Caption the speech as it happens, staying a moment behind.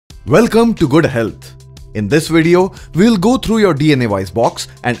Welcome to Good Health. In this video, we will go through your DNAwise box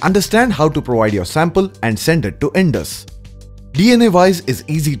and understand how to provide your sample and send it to Indus. DNAwise is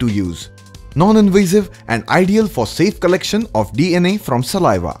easy to use, non-invasive and ideal for safe collection of DNA from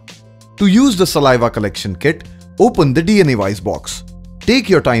saliva. To use the saliva collection kit, open the DNAwise box. Take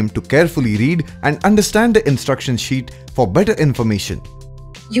your time to carefully read and understand the instruction sheet for better information.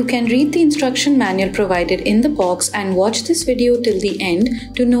 You can read the instruction manual provided in the box and watch this video till the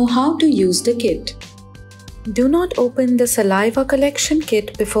end to know how to use the kit. Do not open the saliva collection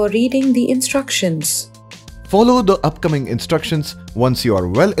kit before reading the instructions. Follow the upcoming instructions once you are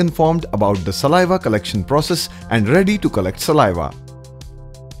well informed about the saliva collection process and ready to collect saliva.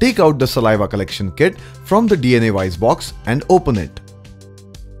 Take out the saliva collection kit from the DNAwise box and open it.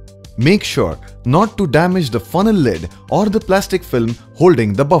 Make sure not to damage the funnel lid or the plastic film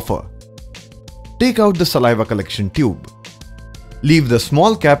holding the buffer. Take out the saliva collection tube. Leave the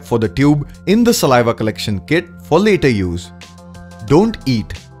small cap for the tube in the saliva collection kit for later use. Don't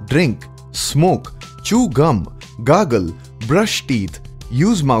eat, drink, smoke, chew gum, gargle, brush teeth,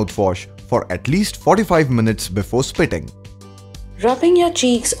 use mouthwash for at least 45 minutes before spitting. Rubbing your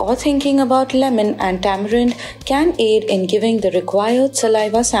cheeks or thinking about lemon and tamarind can aid in giving the required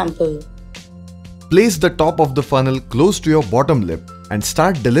saliva sample. Place the top of the funnel close to your bottom lip and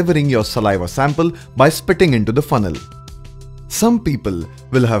start delivering your saliva sample by spitting into the funnel. Some people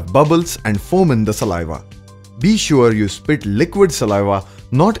will have bubbles and foam in the saliva. Be sure you spit liquid saliva,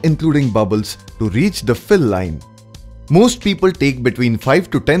 not including bubbles, to reach the fill line. Most people take between 5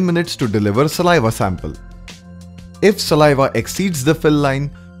 to 10 minutes to deliver saliva sample. If saliva exceeds the fill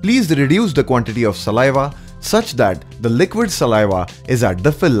line, please reduce the quantity of saliva such that the liquid saliva is at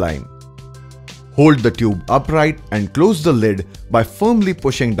the fill line. Hold the tube upright and close the lid by firmly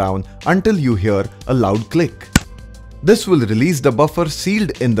pushing down until you hear a loud click. This will release the buffer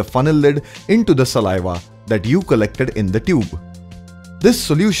sealed in the funnel lid into the saliva that you collected in the tube. This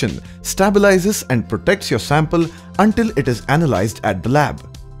solution stabilizes and protects your sample until it is analyzed at the lab.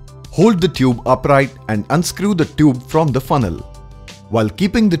 Hold the tube upright and unscrew the tube from the funnel. While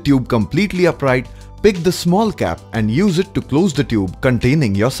keeping the tube completely upright, pick the small cap and use it to close the tube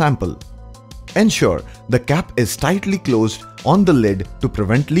containing your sample. Ensure the cap is tightly closed on the lid to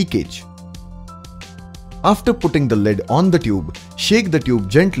prevent leakage. After putting the lid on the tube, shake the tube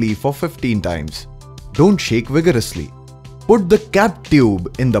gently for 15 times. Don't shake vigorously. Put the cap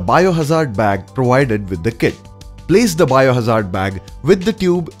tube in the biohazard bag provided with the kit. Place the biohazard bag with the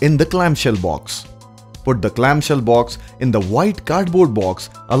tube in the clamshell box. Put the clamshell box in the white cardboard box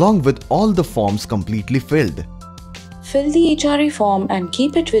along with all the forms completely filled. Fill the HRA form and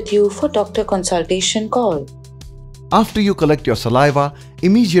keep it with you for doctor consultation call. After you collect your saliva,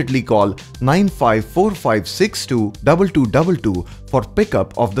 immediately call 9545622222 for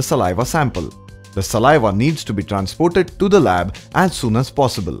pickup of the saliva sample. The saliva needs to be transported to the lab as soon as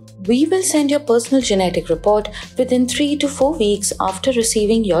possible. We will send your personal genetic report within 3 to 4 weeks after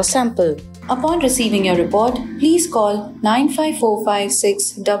receiving your sample. Upon receiving your report, please call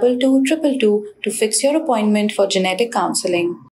 9545622222 to fix your appointment for genetic counseling.